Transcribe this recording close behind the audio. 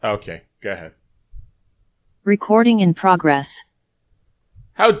Okay, go ahead. Recording in progress.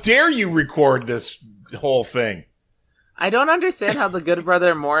 How dare you record this whole thing? I don't understand how the Good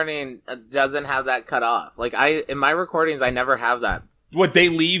Brother Morning doesn't have that cut off. Like, in my recordings, I never have that. What, they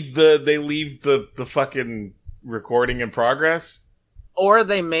leave the fucking recording in progress? Or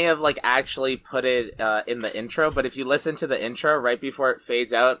they may have, like, actually put it in the intro, but if you listen to the intro, right before it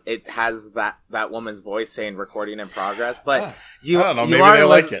fades out, it has that woman's voice saying recording in progress. But I don't know, maybe they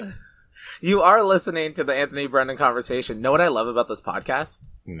like it. You are listening to the Anthony Brendan conversation. Know what I love about this podcast?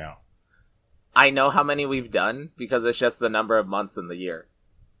 No. I know how many we've done because it's just the number of months in the year.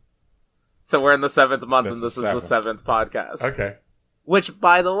 So we're in the 7th month, and this is the 7th podcast. Okay. Which,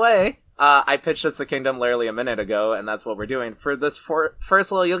 by the way, I pitched this to Kingdom literally a minute ago, and that's what we're doing. For this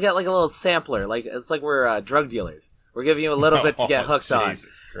first little, you'll get like a little sampler. Like, it's like we're drug dealers. We're giving you a little bit to get hooked on.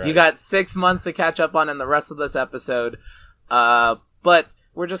 You got 6 months to catch up on in the rest of this episode. But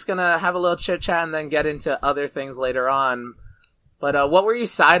we're just going to have a little chit-chat and then get into other things later on. But what were you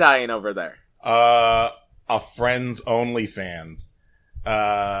side-eyeing over there? A friend's OnlyFans.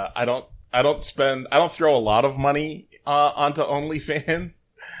 I don't throw a lot of money onto OnlyFans.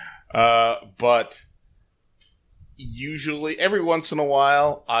 But usually every once in a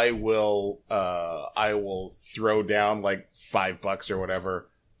while I will throw down like $5 or whatever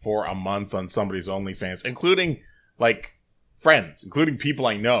for a month on somebody's OnlyFans, including like friends, including people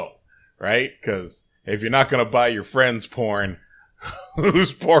I know, right? Because if you're not going to buy your friend's porn,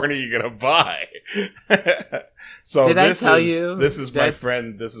 whose porn are you going to buy? So Did I tell you? This is my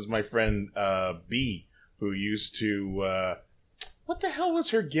friend B, who used to, what the hell was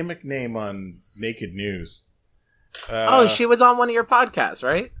her gimmick name on Naked News? She was on one of your podcasts,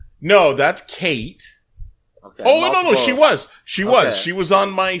 right? No, that's Kate. Okay. No, she was. She was. Okay. She was on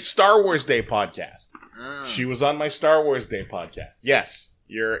my Star Wars Day podcast. She was on my Star Wars Day podcast. Yes,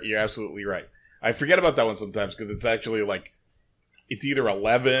 you're absolutely right. I forget about that one sometimes because it's actually like it's either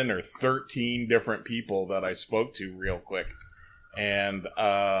 11 or 13 different people that I spoke to real quick, and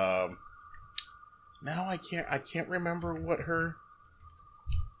now I can't remember what her.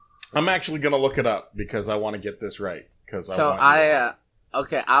 I'm actually gonna look it up because I want to get this right.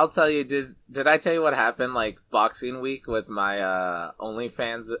 Okay, I'll tell you. Did I tell you what happened like Boxing Week with my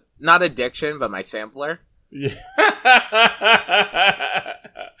OnlyFans? Not addiction, but my sampler. Yeah.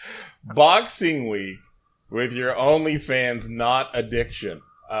 Boxing Week with your OnlyFans, not addiction.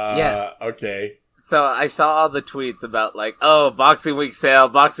 Yeah. Okay. So I saw all the tweets about like, oh, Boxing Week sale,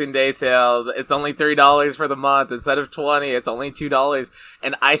 Boxing Day sale. It's only $3 for the month instead of $20. It's only $2.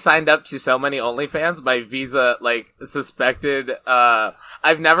 And I signed up to so many OnlyFans. My Visa like suspected.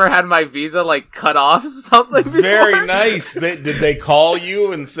 I've never had my Visa like cut off something before. Very nice. Did they call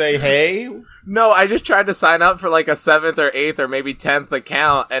you and say, hey? No, I just tried to sign up for like a 7th or 8th or maybe 10th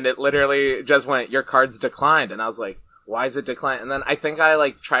account, and it literally just went, your card's declined. And I was like, why is it declined? And then I think I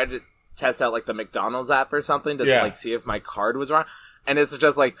like tried to test out like the McDonald's app or something to like see if my card was wrong, and it's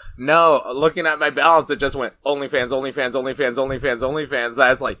just like, no, looking at my balance, it just went OnlyFans, OnlyFans, OnlyFans, OnlyFans, OnlyFans.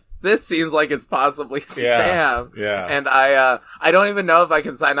 That's like, this seems like it's possibly spam. Yeah. And I don't even know if I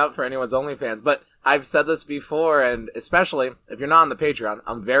can sign up for anyone's OnlyFans, but I've said this before, and especially if you're not on the Patreon,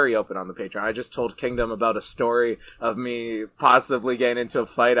 I'm very open on the Patreon. I just told Kingdom about a story of me possibly getting into a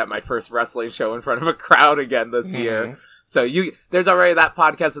fight at my first wrestling show in front of a crowd again this year. So there's already that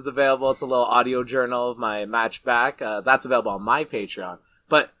podcast that's available. It's a little audio journal of my match back. That's available on my Patreon.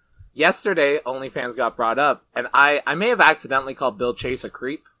 But yesterday, OnlyFans got brought up, and I may have accidentally called Bill Chase a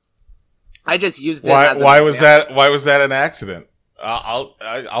creep. I just used it. Why was that an accident?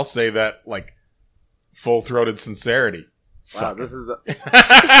 I'll say that like full-throated sincerity. Wow, this is no,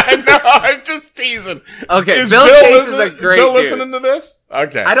 I'm just teasing. Okay, Bill Chase is a great Bill dude. listening to this?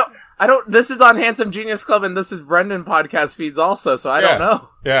 Okay. I don't, this is on Handsome Genius Club, and this is Brendan podcast feeds also, so I don't know.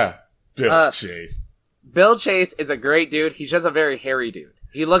 Yeah. Bill Chase. Bill Chase is a great dude. He's just a very hairy dude.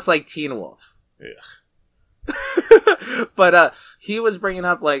 He looks like Teen Wolf. But, he was bringing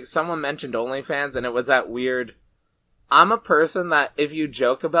up, like, someone mentioned OnlyFans, and it was that weird, I'm a person that if you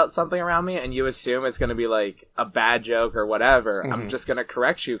joke about something around me and you assume it's going to be like a bad joke or whatever, I'm just going to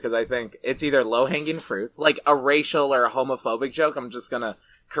correct you because I think it's either low-hanging fruits, like a racial or a homophobic joke, I'm just going to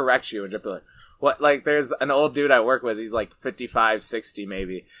correct you and just be like, what? Like, there's an old dude I work with, he's like 55, 60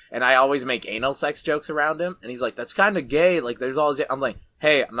 maybe, and I always make anal sex jokes around him, and he's like, that's kind of gay, like, there's all these, I'm like,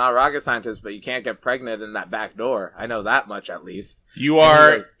 hey, I'm not a rocket scientist, but you can't get pregnant in that back door. I know that much at least. You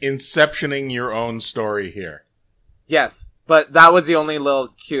are like, inceptioning your own story here. Yes, but that was the only little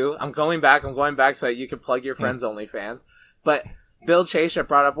cue. I'm going back so that you can plug your friends' OnlyFans. But Bill Chase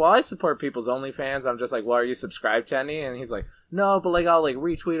brought up, well, I support people's OnlyFans. I'm just like, well, are you subscribed to any? And he's like, no, but like I'll like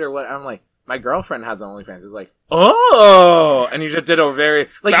retweet or what. I'm like, my girlfriend has an OnlyFans. He's like, oh, and he just did a very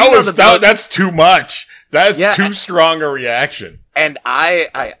like that's too much. That's too strong a reaction. And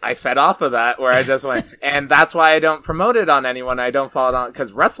I fed off of that where I just went, and that's why I don't promote it on anyone. I don't follow it on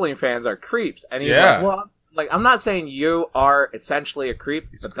because wrestling fans are creeps. And he's like, well, like I'm not saying you are essentially a creep,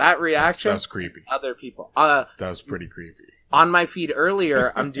 but that reaction, that's creepy. Other people, that was pretty creepy. On my feed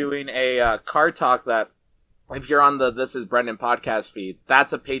earlier, I'm doing a card talk that if you're on the This Is Brendan podcast feed,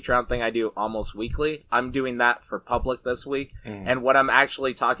 that's a Patreon thing I do almost weekly. I'm doing that for public this week. And what I'm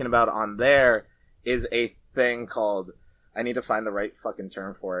actually talking about on there is a thing called, I need to find the right fucking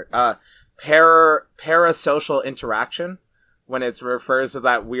term for it, parasocial interaction. When it refers to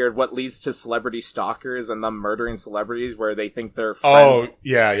that weird, what leads to celebrity stalkers and them murdering celebrities where they think they're friends. Oh,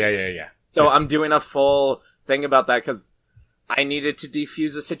 yeah. So I'm doing a full thing about that because I needed to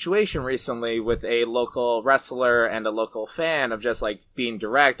defuse a situation recently with a local wrestler and a local fan of just like being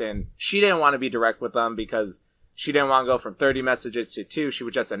direct, and she didn't want to be direct with them because she didn't want to go from 30 messages to 2. She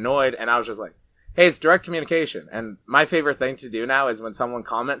was just annoyed, and I was just like, hey, it's direct communication. And my favorite thing to do now is when someone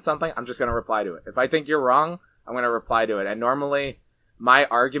comments something, I'm just going to reply to it. If I think you're wrong, I'm going to reply to it. And normally my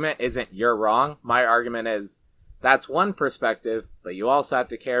argument isn't you're wrong. My argument is that's one perspective, but you also have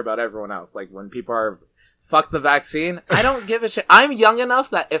to care about everyone else. Like when people are fuck the vaccine, I don't give a shit. I'm young enough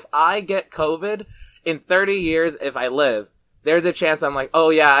that if I get COVID in 30 years, if I live, there's a chance I'm like, oh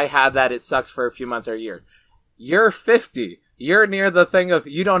yeah, I had that. It sucks for a few months or a year. You're 50. You're near the thing of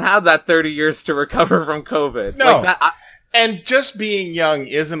you don't have that 30 years to recover from COVID. No. Like that, and just being young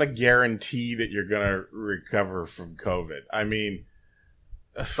isn't a guarantee that you're going to recover from COVID. I mean,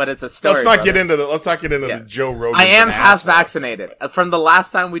 but it's a story. Let's not get into the Joe Rogan. I am half vaccinated. From the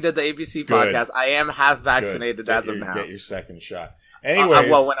last time we did the ABC podcast, I am half vaccinated as of now. Get your second shot. Anyways,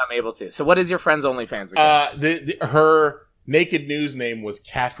 well, when I'm able to. So, what is your friend's OnlyFans again? Her naked news name was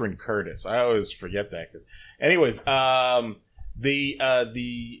Catherine Curtis. I always forget that. Anyways, it's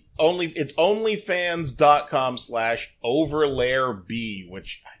onlyfans.com/overlairb,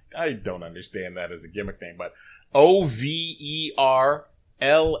 which I don't understand that as a gimmick name, but OVERLAIRBEE.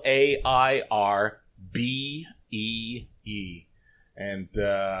 And,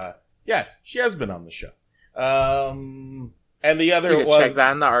 yes, she has been on the show. And the other you can check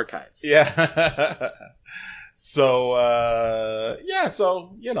that in the archives. Yeah. So,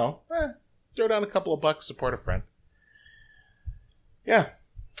 throw down a couple of bucks, support a friend. Yeah.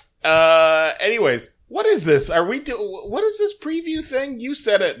 Anyways, what is this? What is this preview thing? You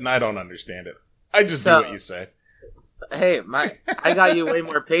said it and I don't understand it. I just do what you say. Hey, I got you way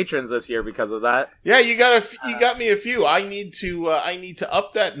more patrons this year because of that. Yeah, you got me a few. I need to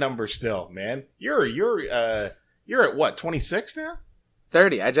up that number still, man. You're at what, 26 now?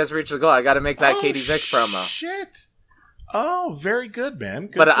 30. I just reached the goal. I got to make that Katie Vick promo. Shit. Oh, very good, man.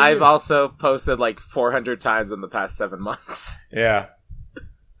 Good but I've also posted like 400 times in the past 7 months. Yeah.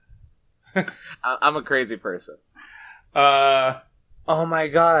 I'm a crazy person. Oh my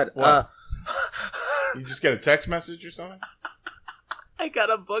god. You just get a text message or something? I got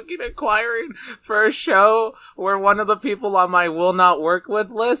a booking inquiring for a show where one of the people on my will not work with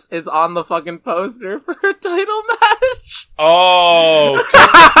list is on the fucking poster for a title match. Oh,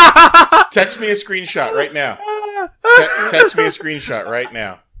 text me a screenshot right now. Text me a screenshot right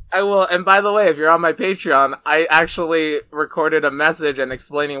now. I will. And by the way, if you're on my Patreon, I actually recorded a message and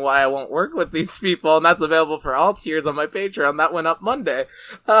explaining why I won't work with these people, and that's available for all tiers on my Patreon. That went up Monday.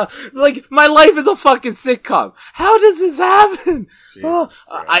 Like, my life is a fucking sitcom. How does this happen? The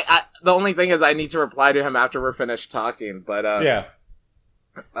only thing is I need to reply to him after we're finished talking, but, yeah.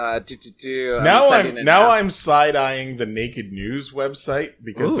 Now I'm side-eyeing the Naked News website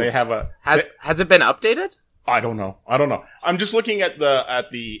because they have a... Has it been updated? I don't know. I'm just looking at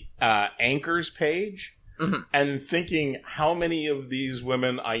the anchors page and thinking how many of these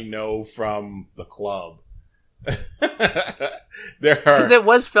women I know from the club. Because it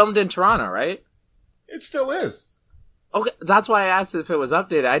was filmed in Toronto, right? It still is. Okay, that's why I asked if it was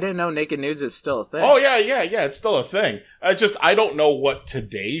updated. I didn't know Naked News is still a thing. Oh yeah, it's still a thing. I don't know what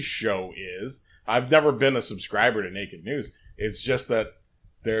today's show is. I've never been a subscriber to Naked News. It's just that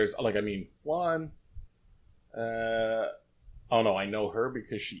there's one. Oh no, I know her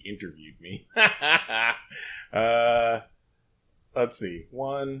because she interviewed me. Let's see.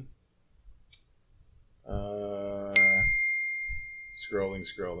 One.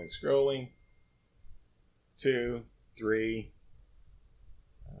 Scrolling. 2, 3.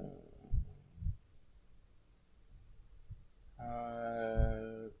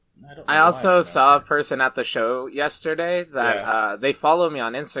 I also saw a person at the show yesterday that they follow me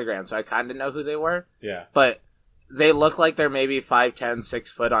on Instagram, so I kind of know who they were. Yeah. But they look like they're maybe 5'10",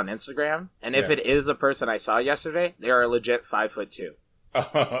 6 foot on Instagram. And if it is a person I saw yesterday, they are legit 5'2".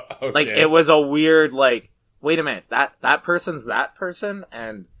 Okay. Like, it was a weird, like, wait a minute, that person's that person?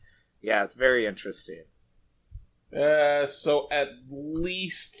 And yeah, it's very interesting. So at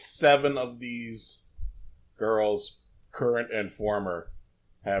least 7 of these girls, current and former,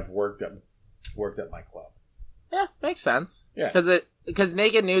 have worked at my club. Yeah, makes sense. Yeah. Because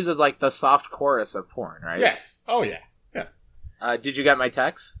Naked News is like the soft chorus of porn, right? Yes. Oh, yeah. Yeah. Did you get my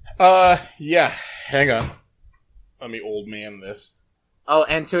text? Yeah. Hang on. Let me old man this. Oh,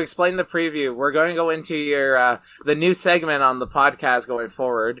 and to explain the preview, we're going to go into your, the new segment on the podcast going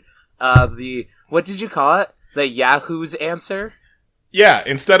forward. What did you call it? The Yahoo's Answer? Yeah,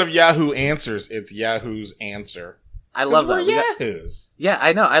 instead of Yahoo Answers, it's Yahoo's Answer. I love that. We're Yahoos. Yeah,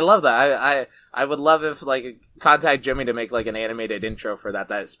 I know. I love that. I would love if, like, contact Jimmy to make, like, an animated intro for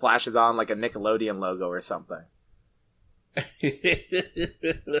that splashes on, like, a Nickelodeon logo or something.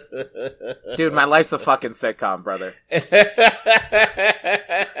 Dude, my life's a fucking sitcom, brother.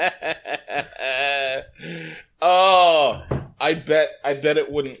 Oh, I bet it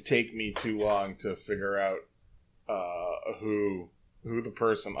wouldn't take me too long to figure out who the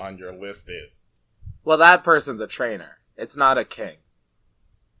person on your list is. Well, that person's a trainer. It's not a king.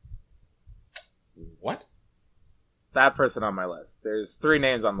 What? That person on my list. There's 3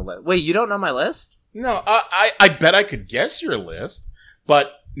 names on the list. Wait, you don't know my list? No, I bet I could guess your list,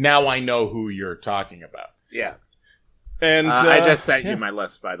 but now I know who you're talking about. Yeah. And I just sent you my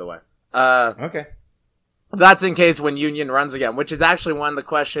list, by the way. Okay. That's in case when Union runs again, which is actually one of the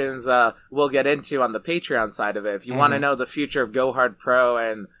questions we'll get into on the Patreon side of it. If you want to know the future of Go Hard Pro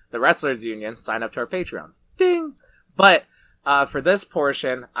and the Wrestlers Union, sign up to our Patreons. Ding! But for this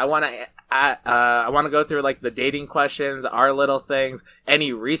portion, I want to go through like the dating questions, our little things,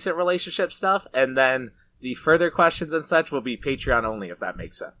 any recent relationship stuff, and then the further questions and such will be Patreon only, if that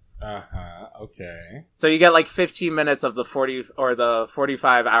makes sense. Okay. So you get like 15 minutes of the 40 or the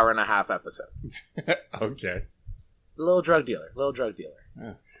 45 hour and a half episode. Okay. Little drug dealer. Oh,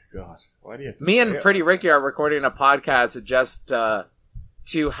 God. Why do you have to Me say and it Pretty like Ricky are recording a podcast just to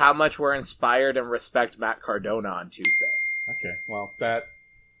how much we're inspired and respect Matt Cardona on Tuesday. Okay, well, that...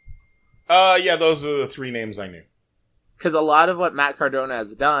 yeah, those are the 3 names I knew. Because a lot of what Matt Cardona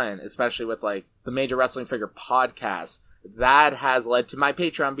has done, especially with like the Major Wrestling Figure podcast, that has led to my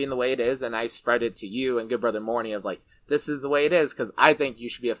Patreon being the way it is, and I spread it to you and Good Brother Morning of like, this is the way it is, because I think you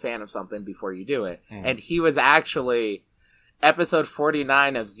should be a fan of something before you do it. And he was actually episode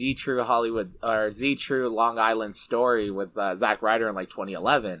 49 of Z True Hollywood, or Z True Long Island Story with Zack Ryder in like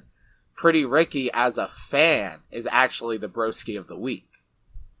 2011. Pretty Ricky, as a fan, is actually the broski of the week.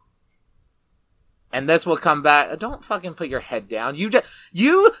 And this will come back. Don't fucking put your head down. You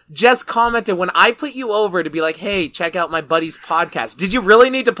just commented when I put you over to be like, hey, check out my buddy's podcast. Did you really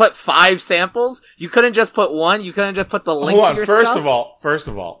need to put 5 samples? You couldn't just put 1? You couldn't just put the link to your First stuff? First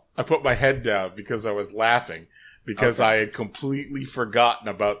of all, I put my head down because I was laughing. Because I had completely forgotten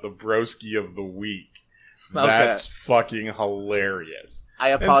about the broski of the week. That's fucking hilarious. I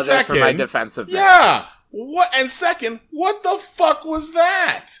apologize for my defensiveness. Yeah! What? And second, what the fuck was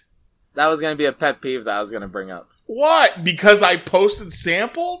that? That was going to be a pet peeve that I was going to bring up. What? Because I posted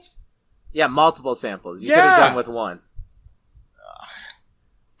samples? Yeah, multiple samples. You could have done with 1.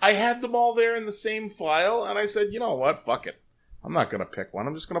 I had them all there in the same file, and I said, you know what? Fuck it. I'm not going to pick one.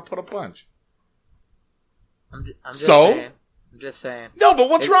 I'm just going to put a bunch. I'm just saying. No, but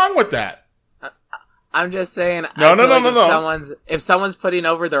what's wrong with that? I'm just saying. No. If someone's putting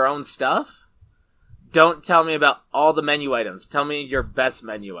over their own stuff, don't tell me about all the menu items. Tell me your best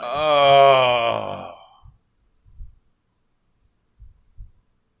menu item. Oh.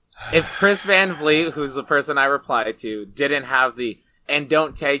 If Chris Van Vliet, who's the person I replied to, didn't have the and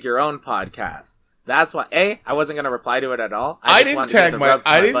don't tag your own podcast. That's why I wasn't going to reply to it at all. I didn't tag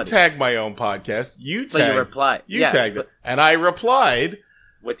my own podcast. You tagged. But you replied. You tagged it, and I replied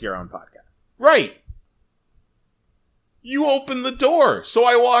with your own podcast. Right. You opened the door, so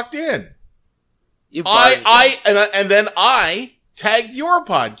I walked in. And then I tagged your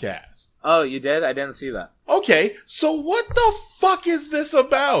podcast. Oh, you did? I didn't see that. Okay, so what the fuck is this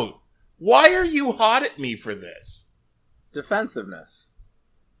about? Why are you hot at me for this? Defensiveness.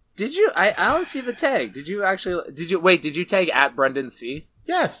 Did you? I don't see the tag. Did you tag at Brendan C?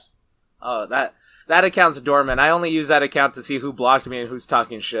 Yes. Oh, that account's dormant. I only use that account to see who blocked me and who's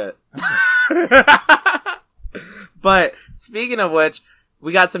talking shit. But speaking of which,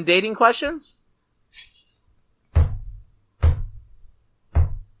 we got some dating questions.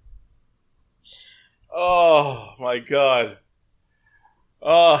 Oh my god.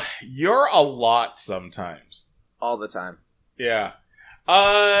 You're a lot sometimes. All the time. Yeah.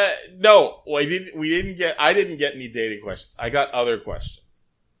 No, I didn't get any dating questions. I got other questions.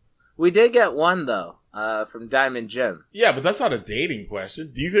 We did get one though, from Diamond Jim. Yeah, but that's not a dating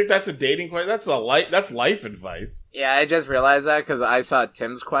question. Do you think that's a dating question? That's life advice. Yeah, I just realized that because I saw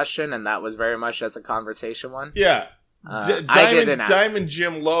Tim's question, and that was very much just a conversation one. Yeah. I didn't ask. Diamond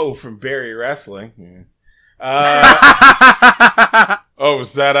Jim Lowe from Barry Wrestling. Oh,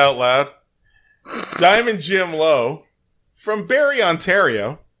 was that out loud? Diamond Jim Lowe from Barrie,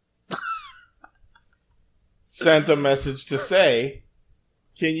 Ontario sent a message to say,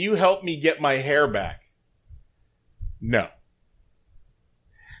 can you help me get my hair back? No.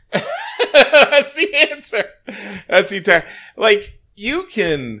 That's the answer. That's the time. Like, you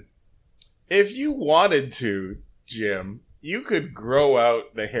can, if you wanted to, Jim, you could grow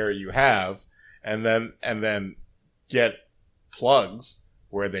out the hair you have and then get plugs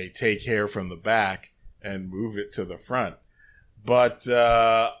where they take hair from the back and move it to the front. But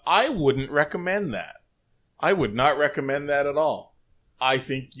I wouldn't recommend that. I would not recommend that at all. I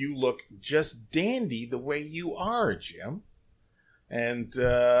think you look just dandy the way you are, Jim. And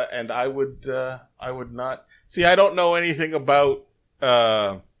I would not. See, I don't know anything about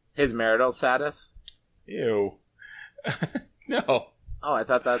his marital status. Ew. No. Oh, I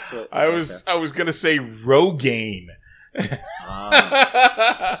thought that's what I was gonna say Rogaine.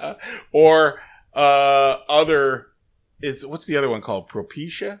 Or other is what's the other one called?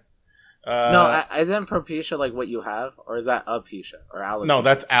 Propecia? No, isn't Propecia like what you have, or is that alopecia or alopecia? No,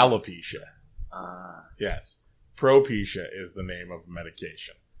 that's alopecia. Yes, Propecia is the name of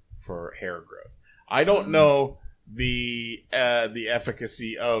medication for hair growth. I don't know the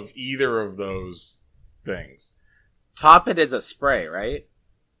efficacy of either of those things. Top It is a spray, right?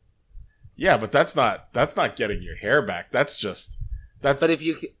 Yeah, but that's not getting your hair back. That's But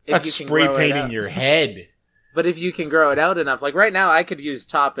you that's can spray grow painting your head. But if you can grow it out enough, like right now, I could use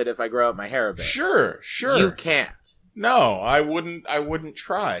Top It if I grow out my hair a bit. Sure. You can't. No, I wouldn't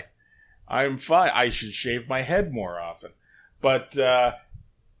try. I'm fine. I should shave my head more often. But no,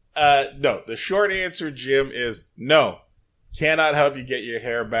 the short answer, Jim, is no. Cannot help you get your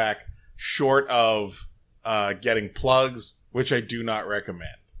hair back short of getting plugs, which I do not recommend.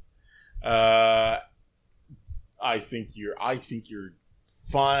 I think you're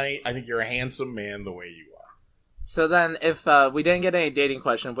fine. I think you're a handsome man the way you are. So then, if we didn't get any dating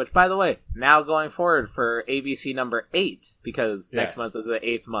question, which, by the way, now going forward for ABC number 8, because next month is the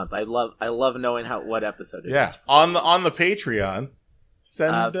 8th month. I love knowing what episode it is. Yeah, on the Patreon,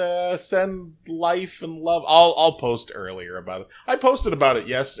 send life and love. I'll post earlier about it. I posted about it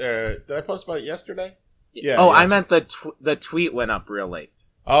did I post about it yesterday? Yeah. Oh, I meant the tweet went up real late.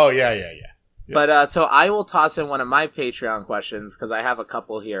 Oh yeah. Yes. But so I will toss in one of my Patreon questions because I have a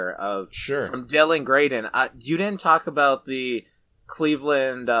couple here from Dylan Graydon. You didn't talk about the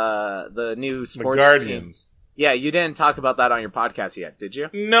Cleveland, the new sports the Guardians. Team. Yeah, you didn't talk about that on your podcast yet, did you?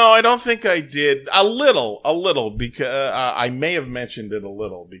 No, I don't think I did. A little, because I may have mentioned it a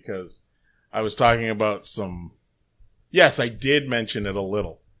little because I was talking about some. Yes, I did mention it a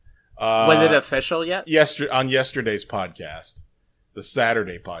little. Was it official yet? On yesterday's podcast, the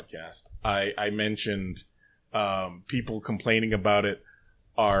Saturday podcast, I mentioned people complaining about it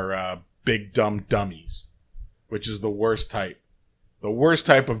are big dumb dummies, which is the worst type. The worst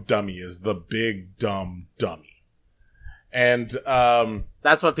type of dummy is the big dumb dummy. And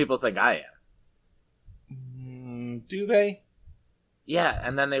that's what people think I am. Do they? Yeah,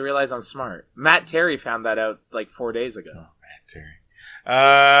 and then they realize I'm smart. Matt Terry found that out like 4 days ago. Oh, Matt Terry.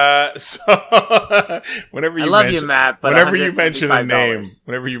 So whenever you you, Matt. But whenever you mention a name,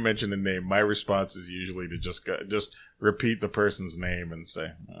 my response is usually to just repeat the person's name and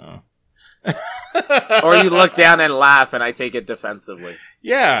say, "Oh." Or you look down and laugh, and I take it defensively.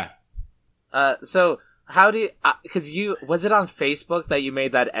 Yeah. So how do you? Was it on Facebook that you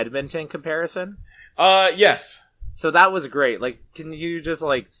made that Edmonton comparison? Yes. So that was great. Like, can you just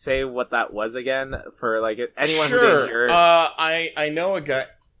say what that was again for anyone sure. who didn't hear it? I know a guy.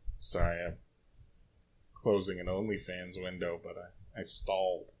 Sorry, I'm closing an OnlyFans window, but I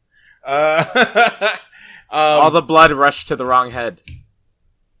stalled. All the blood rushed to the wrong head.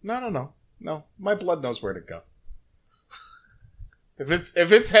 No. My blood knows where to go.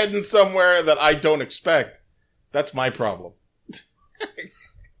 If it's heading somewhere that I don't expect, that's my problem.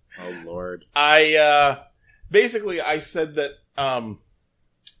 Oh Lord. Basically, I said that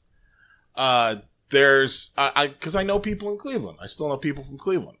there's because I know people in Cleveland. I still know people from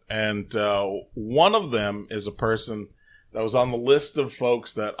Cleveland, and one of them is a person that was on the list of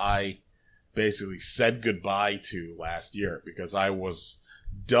folks that I basically said goodbye to last year, because I was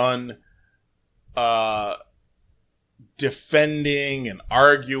done defending and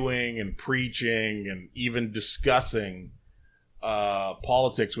arguing and preaching and even discussing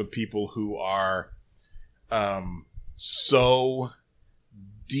politics with people who are so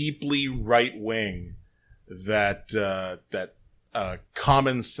deeply right-wing that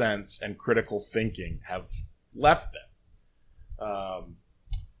common sense and critical thinking have left them.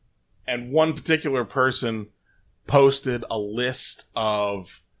 And one particular person posted a list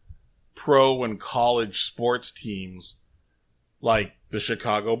of pro and college sports teams like the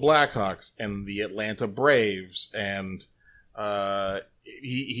Chicago Blackhawks and the Atlanta Braves, and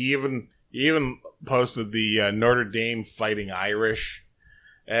he even posted the Notre Dame Fighting Irish,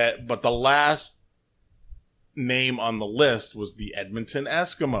 but the last name on the list was the Edmonton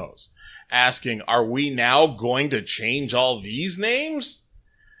Eskimos, asking, are we now going to change all these names?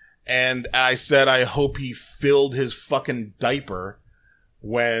 And I said I hope he filled his fucking diaper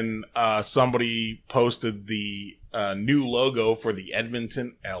when somebody posted the new logo for the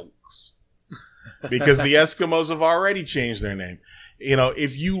Edmonton Elks. Because the Eskimos have already changed their name. You know,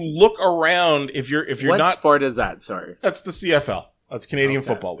 if you look around, if you're what not... sport is that, sorry? That's the CFL. That's Canadian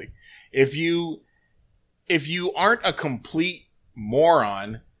Football League. If you aren't a complete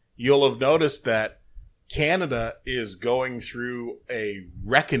moron, you'll have noticed that Canada is going through a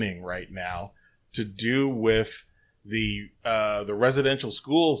reckoning right now to do with the residential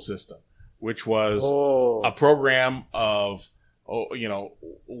school system, which was a program of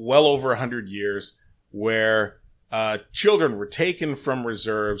well over 100 years, where children were taken from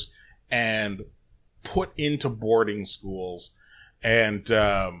reserves and put into boarding schools, and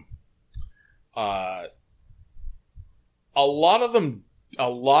a lot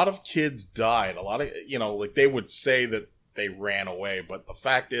of kids died. A lot of, like, they would say that they ran away, but the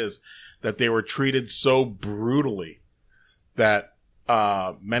fact is that they were treated so brutally that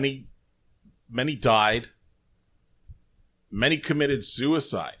many died. Many committed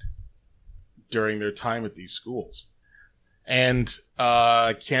suicide during their time at these schools. And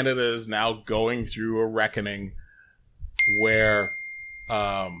Canada is now going through a reckoning where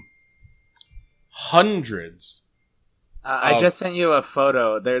hundreds... I just sent you a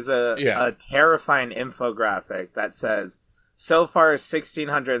photo. There's a terrifying infographic that says, so far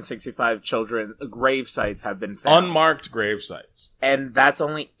 1,665 children grave sites have been found. Unmarked grave sites. And that's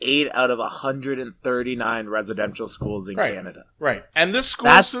only 8 out of 139 residential schools in Canada. Right. And this school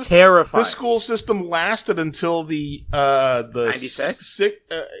That's terrifying. This school system lasted until the 96?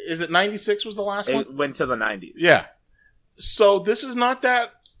 Is it 96 was the last one? It went to the 90s. Yeah. So this is not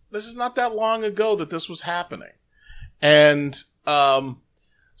that long ago that this was happening. And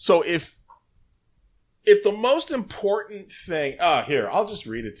so if the most important thing, here, I'll just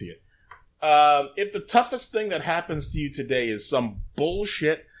read it to you. If the toughest thing that happens to you today is some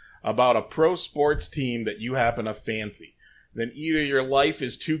bullshit about a pro sports team that you happen to fancy, then either your life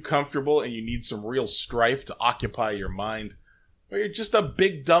is too comfortable and you need some real strife to occupy your mind, or you're just a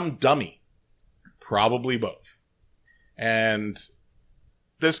big dumb dummy. Probably both. And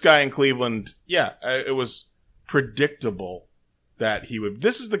this guy in Cleveland, it was predictable that he would.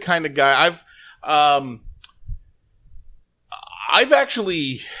 This is the kind of guy I've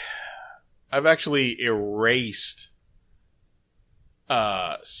actually erased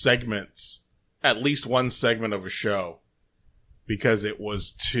segments, at least one segment of a show, because it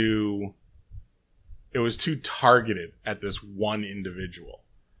was too targeted at this one individual.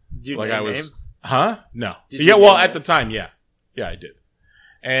 Did you name names? Huh? No. At the time, yeah, I did,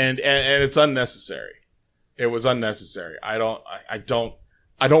 and it's unnecessary. It was unnecessary. I don't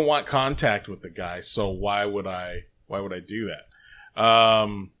want contact with the guy, so why would I do that?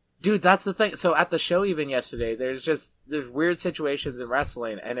 Dude, that's the thing. So at the show even yesterday, there's weird situations in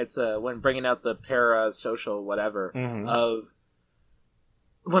wrestling, and it's when bringing out the parasocial whatever of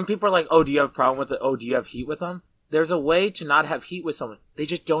when people are like, "Oh, do you have a problem with it? Oh, do you have heat with them?" There's a way to not have heat with someone. They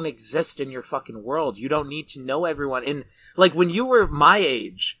just don't exist in your fucking world. You don't need to know everyone. And like when you were my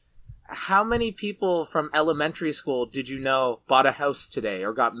age, how many people from elementary school did you know bought a house today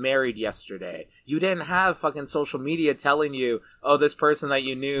or got married yesterday? You didn't have fucking social media telling you, oh, this person that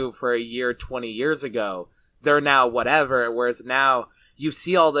you knew for a year, 20 years ago, they're now whatever. Whereas now you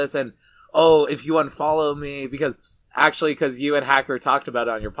see all this and, oh, if you unfollow me, because you and Hacker talked about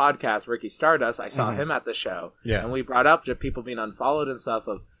it on your podcast, Ricky Stardust, I saw him at the show. Yeah. And we brought up just people being unfollowed and stuff.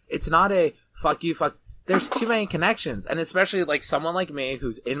 It's not a fuck you, fuck. There's too many connections, and especially like someone like me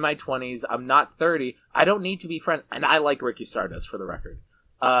who's in my 20s, I'm not 30, I don't need to be friends, and I like Ricky Stardust for the record.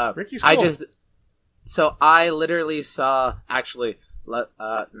 Ricky's cool. So I literally saw, actually, No,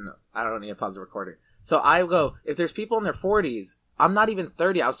 I don't need to pause the recording. So I go, if there's people in their 40s, I'm not even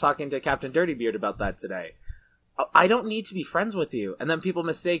 30. I was talking to Captain Dirtybeard about that today. I don't need to be friends with you. And then people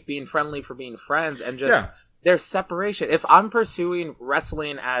mistake being friendly for being friends, and just there's separation. If I'm pursuing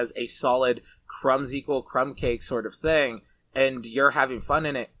wrestling as a solid crumbs equal crumb cake sort of thing, and you're having fun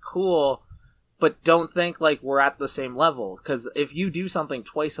in it, cool, but don't think like we're at the same level. Because if you do something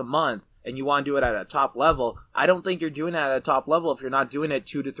twice a month and you want to do it at a top level, I don't think you're doing it at a top level if you're not doing it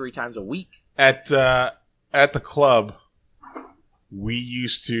 2 to 3 times a week. At the club, we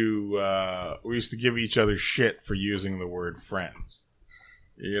used to give each other shit for using the word friends.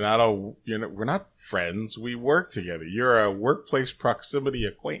 We're not friends. We work together. You're a workplace proximity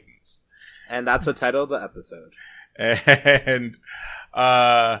acquaintance. And that's the title of the episode. And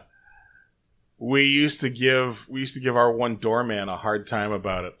we used to give our one doorman a hard time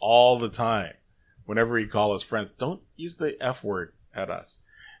about it all the time. Whenever he called us friends, don't use the F word at us.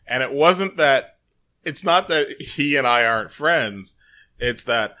 And it's not that he and I aren't friends. It's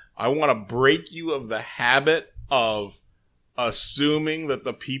that I want to break you of the habit of assuming that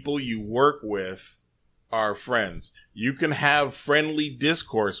the people you work with are friends. You can have friendly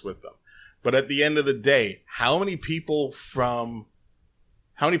discourse with them. But at the end of the day, how many people from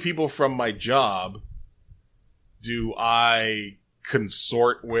my job do I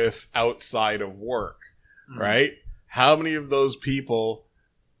consort with outside of work? Mm-hmm. Right? How many of those people,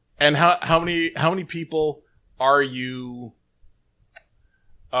 and how many people are you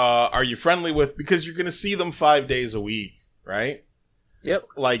friendly with because you're going to see them 5 days a week, right? Yep.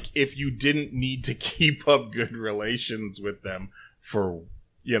 Like, if you didn't need to keep up good relations with them for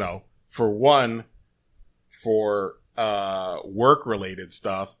work-related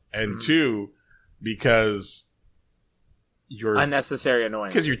stuff, and 2, because you're unnecessary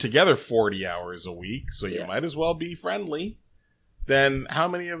annoyance. Because you're together 40 hours a week, so you might as well be friendly. Then how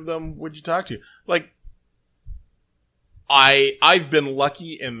many of them would you talk to? Like, I've been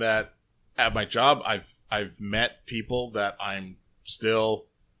lucky in that at my job I've met people that I'm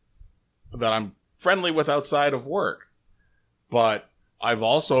friendly with outside of work. But I've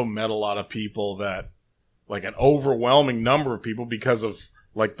also met a lot of people that, like, an overwhelming number of people, because of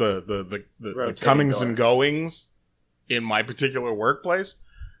like the comings and goings in my particular workplace.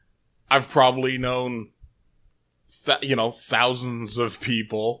 I've probably known thousands of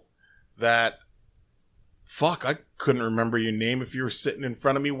people that, fuck, I couldn't remember your name if you were sitting in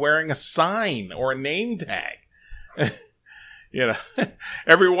front of me wearing a sign or a name tag.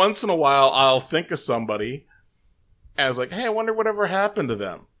 Every once in a while I'll think of somebody as like, hey, I wonder whatever happened to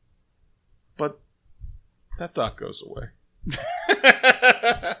them. But that thought goes away.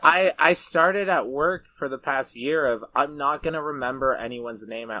 I started at work for the past year of, I'm not going to remember anyone's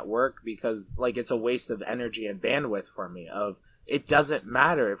name at work because, like, it's a waste of energy and bandwidth for me. Of, it doesn't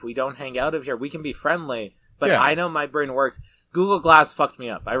matter if we don't hang out of here. We can be friendly, but I know my brain works. Google Glass fucked me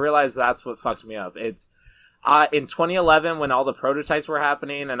up. I realized that's what fucked me up. It's in 2011 when all the prototypes were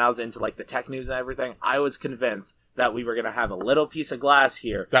happening and I was into like the tech news and everything, I was convinced that we were going to have a little piece of glass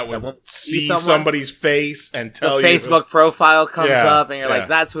here that would see somebody's face and tell you. The Facebook profile comes up and you're like,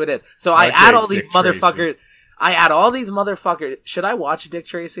 that's who it is. So I add all these motherfuckers. I add all these motherfuckers. Should I watch Dick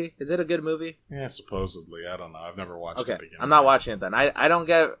Tracy? Is it a good movie? Yeah, supposedly. I don't know. I've never watched it again. I'm not watching it then. I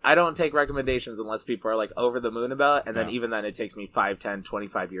don't take recommendations unless people are like over the moon about it, and then even then it takes me 5, 10,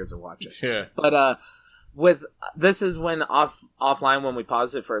 25 years to watch it. Yeah. But with this is when offline when we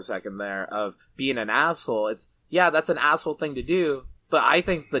paused it for a second there of being an asshole. It's that's an asshole thing to do, but I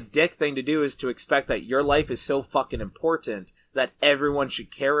think the dick thing to do is to expect that your life is so fucking important that everyone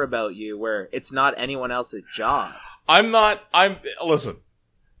should care about you, where it's not anyone else's job. Listen.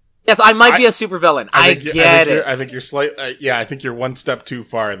 Yes, I might be a supervillain. I get it. I think you're I think you're one step too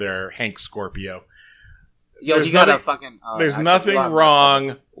far there, Hank Scorpio. Yo, you got a fucking... there's nothing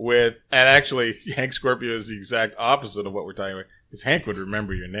wrong with... And actually, Hank Scorpio is the exact opposite of what we're talking about. Because Hank would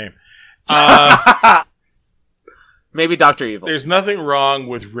remember your name. Maybe Dr. Evil. There's nothing wrong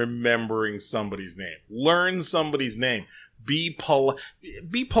with remembering somebody's name. Learn somebody's name. Be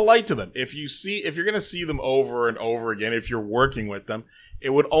polite to them. If you're going to see them over and over again, if you're working with them, it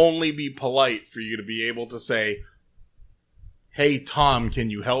would only be polite for you to be able to say, hey, Tom, can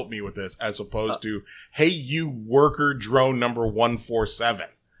you help me with this? As opposed to, hey, you worker drone number 147.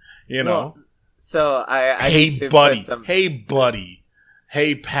 Well, so I hey, buddy. Hey, buddy.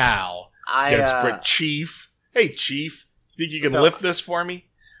 Hey, pal. Chief. Hey, Chief. Think you can lift this for me?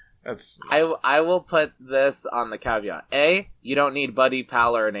 I will put this on the caveat. A, you don't need buddy,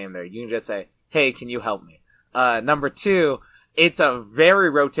 pal, or a name there. You can just say, hey, can you help me? Number 2, it's a very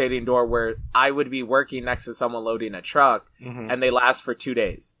rotating door where I would be working next to someone loading a truck, and they last for 2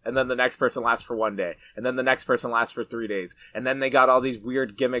 days, and then the next person lasts for 1 day, and then the next person lasts for 3 days, and then they got all these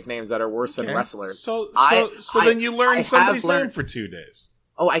weird gimmick names that are worse than wrestlers. So then you learn somebody's name for 2 days.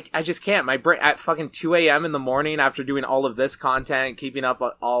 Oh, I just can't. My brain at fucking 2 a.m. in the morning after doing all of this content, keeping up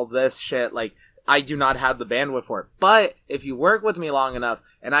with all this shit, like, I do not have the bandwidth for it. But if you work with me long enough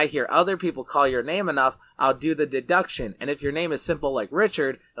and I hear other people call your name enough, I'll do the deduction. And if your name is simple like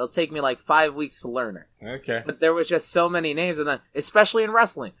Richard, it'll take me like 5 weeks to learn it. Okay. But there was just so many names, and then, especially in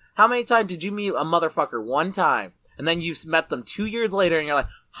wrestling, how many times did you meet a motherfucker one time, and then you met them 2 years later, and you're like,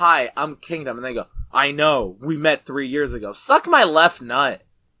 "Hi, I'm Kingdom," and they go, "I know, we met 3 years ago." Suck my left nut.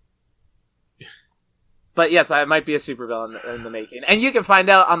 But yes, I might be a supervillain in the making. And you can find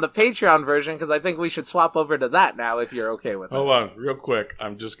out on the Patreon version, because I think we should swap over to that now if you're okay with it. Hold on, real quick.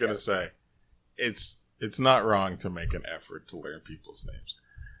 I'm just going to say, it's not wrong to make an effort to learn people's names.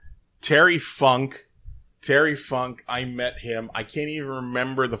 Terry Funk, I met him. I can't even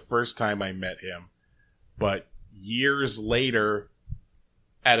remember the first time I met him. But years later,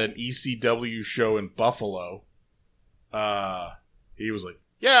 at an ECW show in Buffalo, he was like,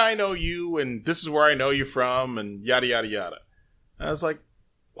 "Yeah, I know you, and this is where I know you from," and yada, yada, yada. And I was like,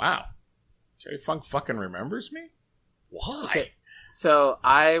 wow, Terry Funk fucking remembers me? Why? Okay. So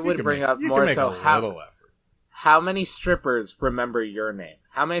I would bring up more so how many strippers remember your name?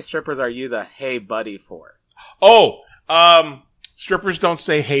 How many strippers are you the "hey buddy" for? Oh, strippers don't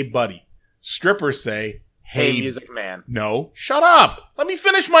say "hey buddy." Strippers say Hey music man. No, shut up. Let me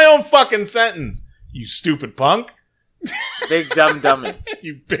finish my own fucking sentence, you stupid punk. Big dumb dummy.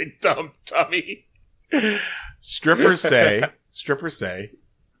 You big dumb dummy. Strippers say,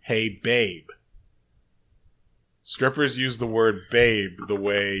 "Hey babe." Strippers use the word babe the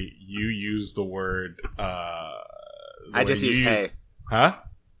way you use the word, I just use hey. Huh?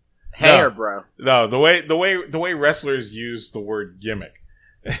 Hey no, or bro. No, the way wrestlers use the word gimmick.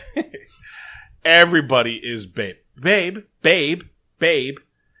 Everybody is babe. Babe.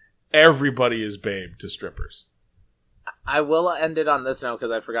 Everybody is babe to strippers. I will end it on this note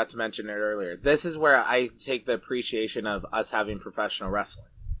because I forgot to mention it earlier. This is where I take the appreciation of us having professional wrestling.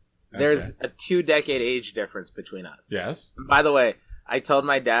 Okay. There's a 2-decade age difference between us. Yes. By the way, I told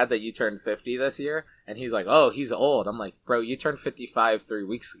my dad that you turned 50 this year, and he's like, "Oh, he's old." I'm like, "Bro, you turned 55 3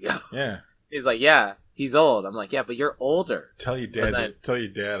 weeks ago." Yeah. He's like, "Yeah, he's old." I'm like, "Yeah, but you're older." Tell your dad I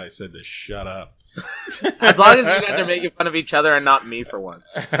said to shut up. As long as you guys are making fun of each other and not me for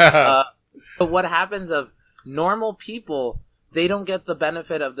once. But what happens of normal people, they don't get the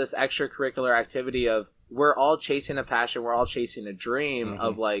benefit of this extracurricular activity of we're all chasing a passion, we're all chasing a dream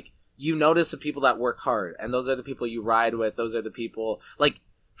of like, you notice the people that work hard, and those are the people you ride with, those are the people, like,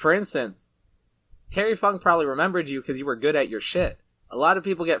 for instance, Terry Funk probably remembered you because you were good at your shit. A lot of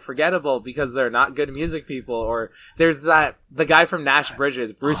people get forgettable because they're not good music people, or there's the guy from Nash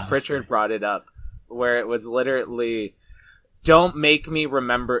Bridges, Bruce Pritchard brought it up, where it was literally, don't make me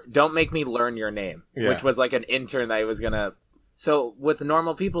learn your name, which was like an intern that I was gonna. So with the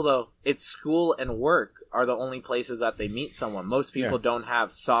normal people though, it's school and work are the only places that they meet someone. Most people don't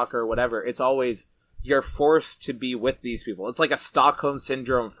have soccer or whatever. It's always, you're forced to be with these people. It's like a Stockholm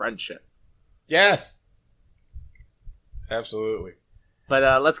Syndrome friendship. Yes. Absolutely.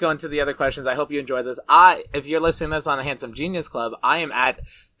 But let's go into the other questions. I hope you enjoyed this. If you're listening to this on the Handsome Genius Club, I am at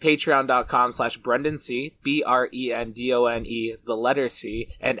patreon.com/BrendanC, BRENDONE, the letter C,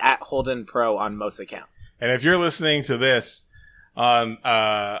 and at Holden Pro on most accounts. And if you're listening to this on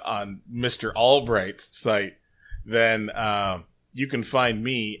Mr. Albright's site, then you can find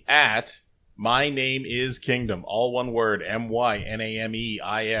me at My Name is Kingdom, all one word,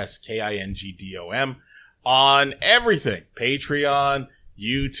 MYNAMEISKINGDOM, on everything. Patreon,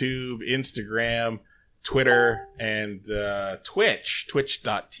 YouTube, Instagram, Twitter, and Twitch,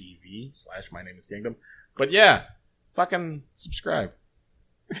 twitch.tv/My Name is Kingdom. But yeah, fucking subscribe.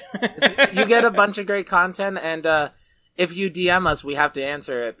 You get a bunch of great content, and if you DM us, we have to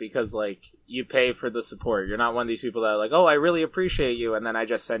answer it because, like, you pay for the support. You're not one of these people that are like, "Oh, I really appreciate you," and then I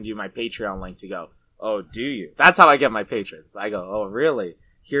just send you my Patreon link to go, "Oh, do you?" That's how I get my patrons. I go, "Oh, really?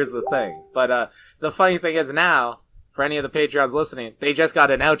 Here's the thing." But the funny thing is now, for any of the Patreons listening, they just got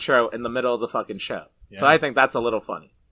an outro in the middle of the fucking show. Yeah. So I think that's a little funny.